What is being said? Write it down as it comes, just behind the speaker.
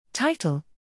Title: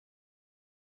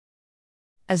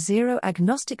 A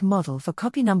zero-agnostic model for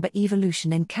copy number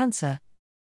evolution in cancer.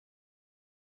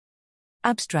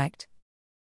 Abstract.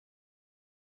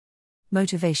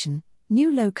 Motivation: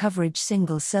 New low-coverage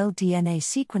single-cell DNA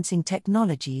sequencing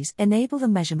technologies enable the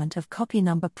measurement of copy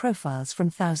number profiles from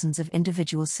thousands of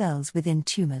individual cells within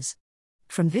tumors.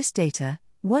 From this data,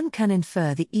 one can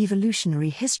infer the evolutionary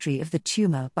history of the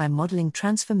tumor by modeling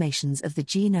transformations of the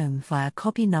genome via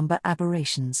copy number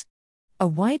aberrations. A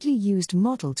widely used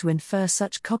model to infer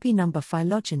such copy number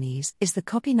phylogenies is the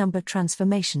copy number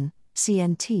transformation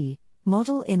 (CNT)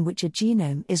 model, in which a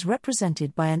genome is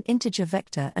represented by an integer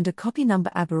vector and a copy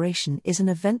number aberration is an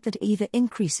event that either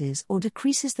increases or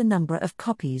decreases the number of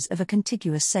copies of a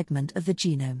contiguous segment of the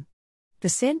genome. The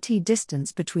CNT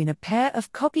distance between a pair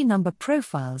of copy number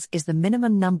profiles is the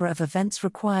minimum number of events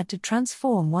required to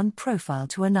transform one profile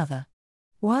to another.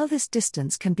 While this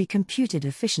distance can be computed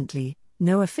efficiently,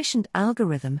 no efficient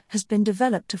algorithm has been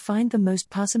developed to find the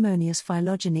most parsimonious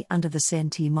phylogeny under the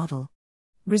CNT model.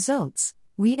 Results: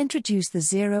 we introduce the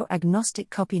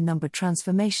zero-agnostic copy number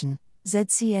transformation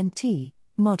 (ZCNT)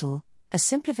 model, a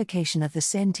simplification of the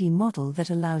CNT model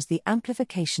that allows the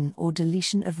amplification or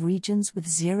deletion of regions with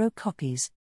zero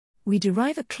copies. We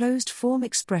derive a closed-form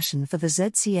expression for the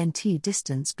ZCNT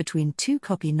distance between two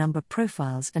copy number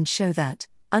profiles and show that,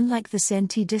 unlike the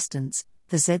CNT distance,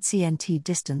 the ZCNT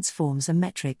distance forms a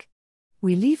metric.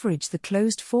 We leverage the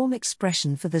closed-form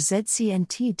expression for the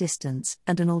ZCNT distance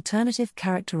and an alternative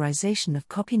characterization of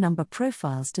copy number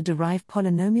profiles to derive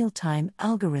polynomial time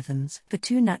algorithms for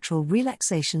two natural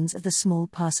relaxations of the small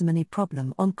parsimony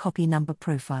problem on copy number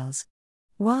profiles.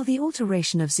 While the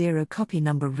alteration of zero copy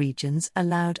number regions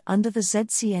allowed under the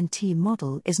ZCNT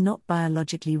model is not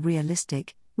biologically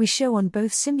realistic, we show on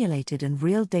both simulated and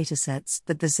real datasets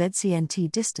that the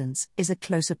ZCNT distance is a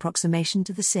close approximation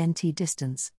to the CNT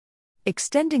distance.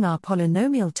 Extending our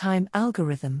polynomial time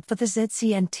algorithm for the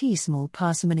ZCNT small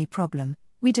parsimony problem,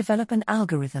 we develop an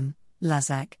algorithm,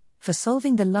 LAZAC, for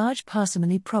solving the large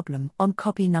parsimony problem on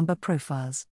copy number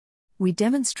profiles. We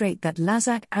demonstrate that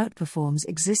LAZAC outperforms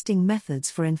existing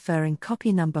methods for inferring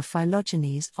copy number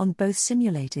phylogenies on both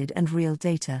simulated and real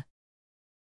data.